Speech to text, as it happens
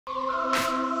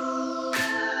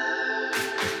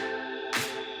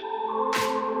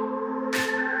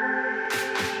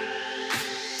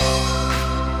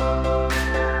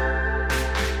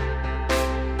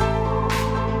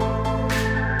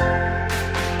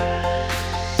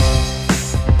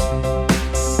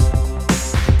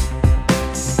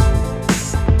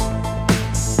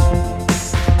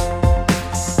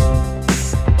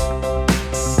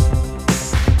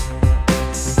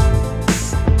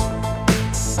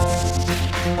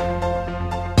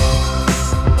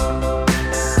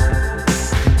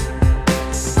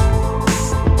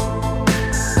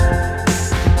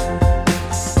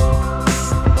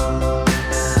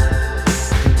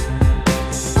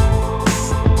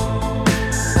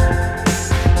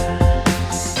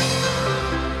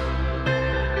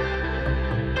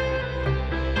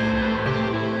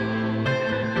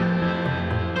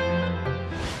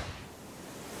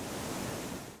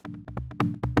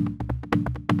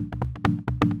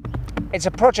It's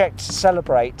a project to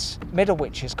celebrate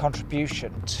Middlewich's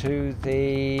contribution to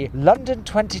the London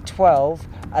 2012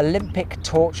 Olympic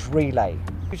Torch Relay.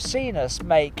 You've seen us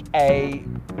make a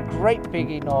great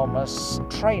big enormous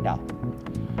trainer.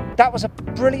 That was a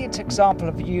brilliant example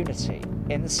of unity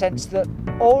in the sense that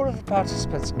all of the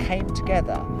participants came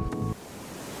together.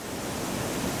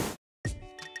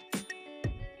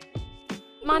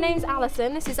 My name's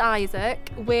Alison, this is Isaac.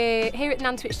 We're here at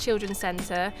Nantwich Children's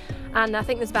Centre, and I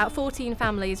think there's about 14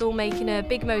 families all making a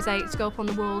big mosaic to go up on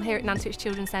the wall here at Nantwich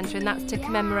Children's Centre, and that's to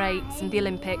commemorate the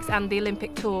Olympics and the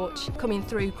Olympic torch coming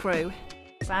through Crewe.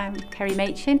 I'm Kerry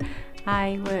Machin.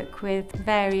 I work with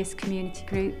various community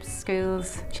groups,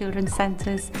 schools, children's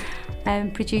centres,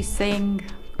 producing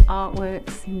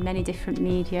artworks in many different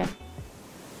media.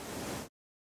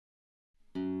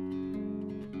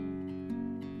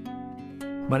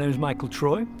 My name is Michael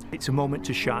Troy. It's a moment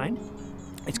to shine.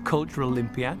 It's Cultural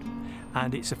Olympiad,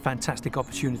 and it's a fantastic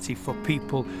opportunity for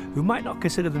people who might not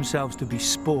consider themselves to be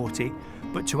sporty,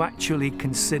 but to actually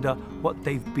consider what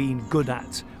they've been good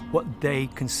at, what they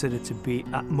consider to be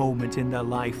that moment in their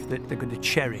life that they're going to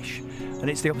cherish. And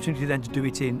it's the opportunity then to do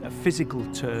it in physical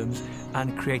terms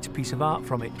and create a piece of art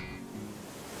from it.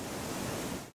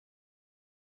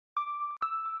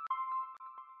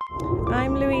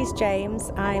 I'm Louise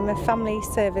James. I'm a family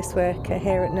service worker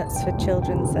here at Knutsford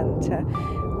Children's Centre.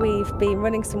 We've been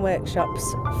running some workshops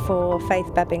for Faith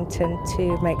Bebbington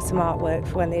to make some artwork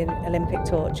for when the Olympic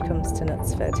torch comes to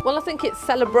Knutsford. Well, I think it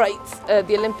celebrates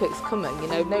the Olympics coming. You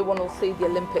know, no one will see the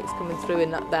Olympics coming through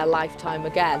in their lifetime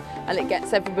again, and it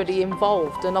gets everybody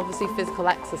involved. And obviously physical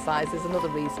exercise is another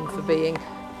reason for being,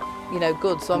 you know,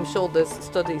 good. So I'm sure there's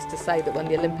studies to say that when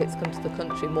the Olympics come to the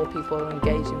country, more people are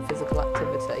engaged in physical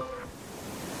activity.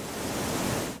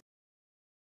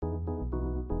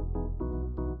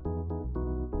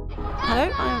 Hello,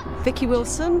 I'm Vicky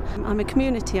Wilson. I'm a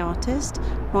community artist.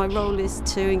 My role is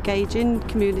to engage in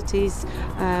communities,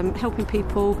 helping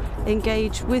people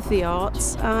engage with the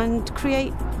arts and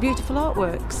create beautiful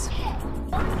artworks.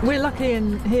 We're lucky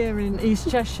here in East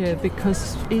Cheshire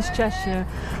because East Cheshire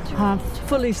have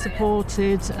fully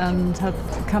supported and have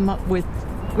come up with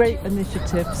great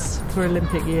initiatives for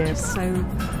Olympic years. So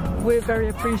we're very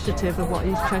appreciative of what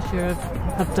East Cheshire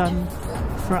have done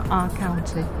for our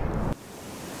county.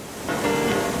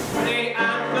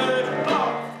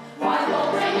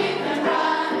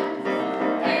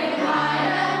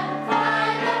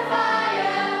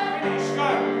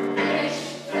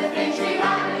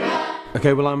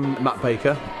 Okay, well, I'm Matt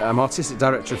Baker. I'm Artistic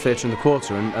Director of Theatre in the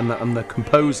Quarter and I'm the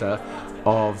composer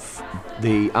of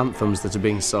the anthems that are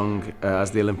being sung as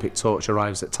the Olympic torch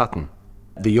arrives at Tatton.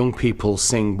 The young people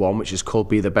sing one which is called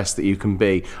Be the Best That You Can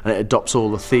Be, and it adopts all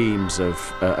the themes of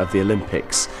the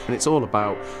Olympics. And it's all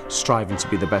about striving to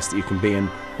be the best that you can be and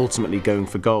ultimately going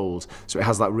for gold. So it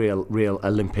has that real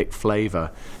Olympic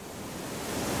flavour.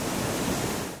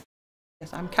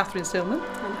 Yes, I'm Catherine Silman.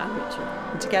 And I'm Richard.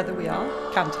 And together we are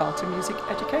Cantata Music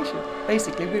Education.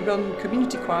 Basically, we run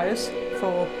community choirs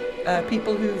for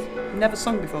people who've never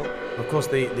sung before. Of course,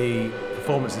 the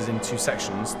performance is in two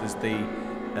sections. There's the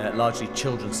largely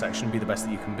children's section, Be the Best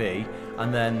That You Can Be,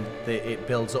 and then it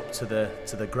builds up to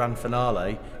the grand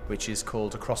finale, which is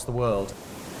called Across the World.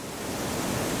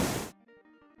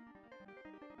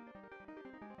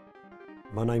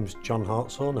 My name's John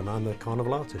Hartshorn and I'm a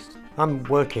carnival artist. I'm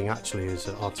working actually as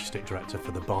an artistic director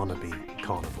for the Barnaby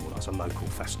Carnival. That's a local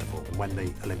festival. And when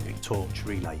the Olympic Torch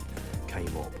Relay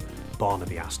came up,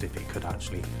 Barnaby asked if it could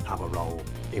actually have a role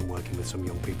in working with some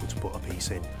young people to put a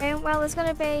piece in. Well, there's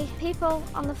going to be people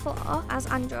on the floor as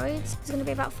androids. There's going to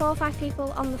be about 4 or 5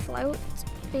 people on the float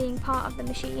being part of the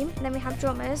machine. And then we have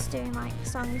drummers doing like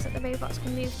songs that the robots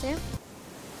can move to.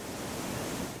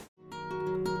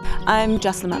 I'm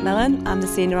Jocelyn Macmillan. I'm the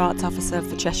Senior Arts Officer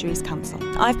for Cheshire East Council.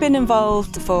 I've been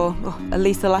involved for at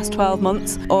least the last 12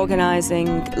 months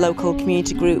organising local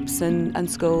community groups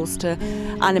and schools to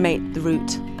animate the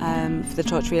route for the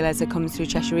torch relays that comes through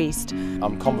Cheshire East.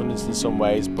 I'm confident in some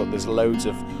ways, but there's loads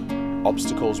of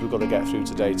obstacles we've got to get through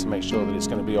today to make sure that it's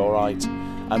going to be all right.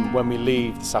 And when we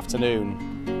leave this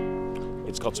afternoon,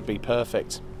 it's got to be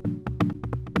perfect.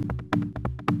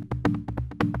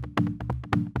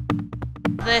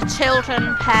 The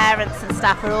children, parents and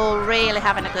staff are all really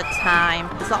having a good time.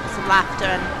 There's lots of laughter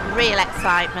and real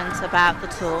excitement about the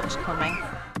torch coming.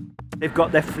 They've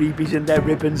got their freebies and their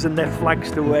ribbons and their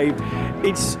flags to wave.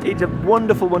 It's a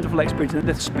wonderful, wonderful experience, and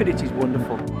the spirit is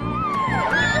wonderful.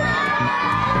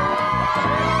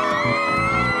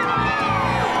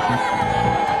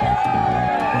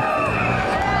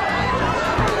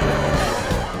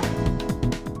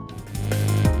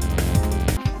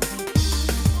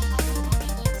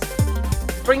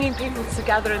 Bringing people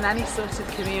together in any sort of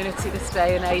community this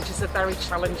day and age is a very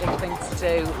challenging thing to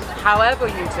do. However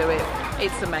you do it,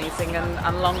 it's amazing,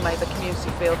 and long may the community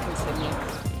feel continue.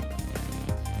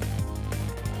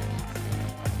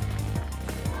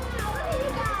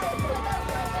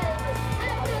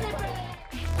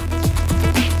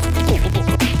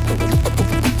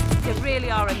 They really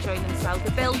are enjoying themselves.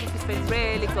 The build-up has been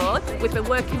really good. We've been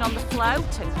working on the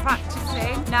float and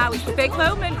practising. Now is the big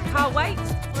moment, can't wait.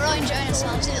 We're all enjoying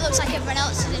ourselves. It looks like everyone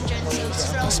else is enjoying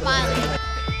themselves. We're all smiling.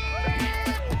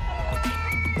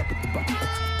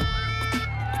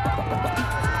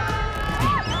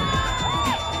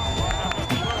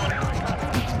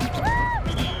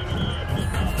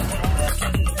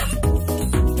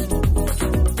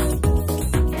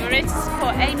 We're in to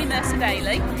support Amy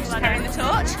Mercer-Daly, who's carrying the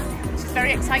torch. She's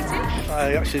very exciting.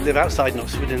 I actually live outside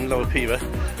Knutsford in Lower Pewa,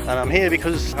 and I'm here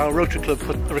because our Rotary Club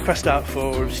put a request out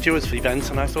for stewards for the event,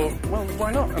 and I thought, well,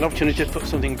 why not? An opportunity to put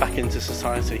something back into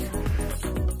society.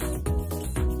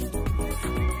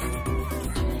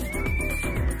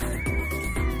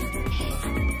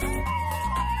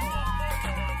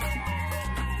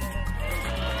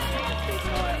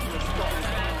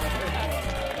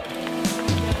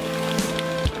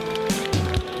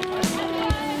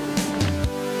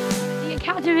 The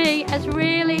Academy has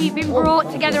really been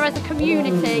brought together as a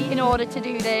community in order to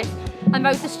do this, and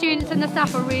both the students and the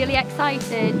staff are really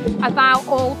excited about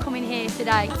all coming here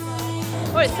today.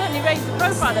 Well, it's certainly raised the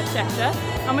profile of Cheshire,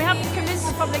 and we have to convince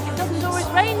the public it doesn't always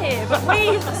rain here, but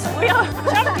we are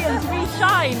champions, we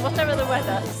shine, whatever the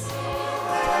weather.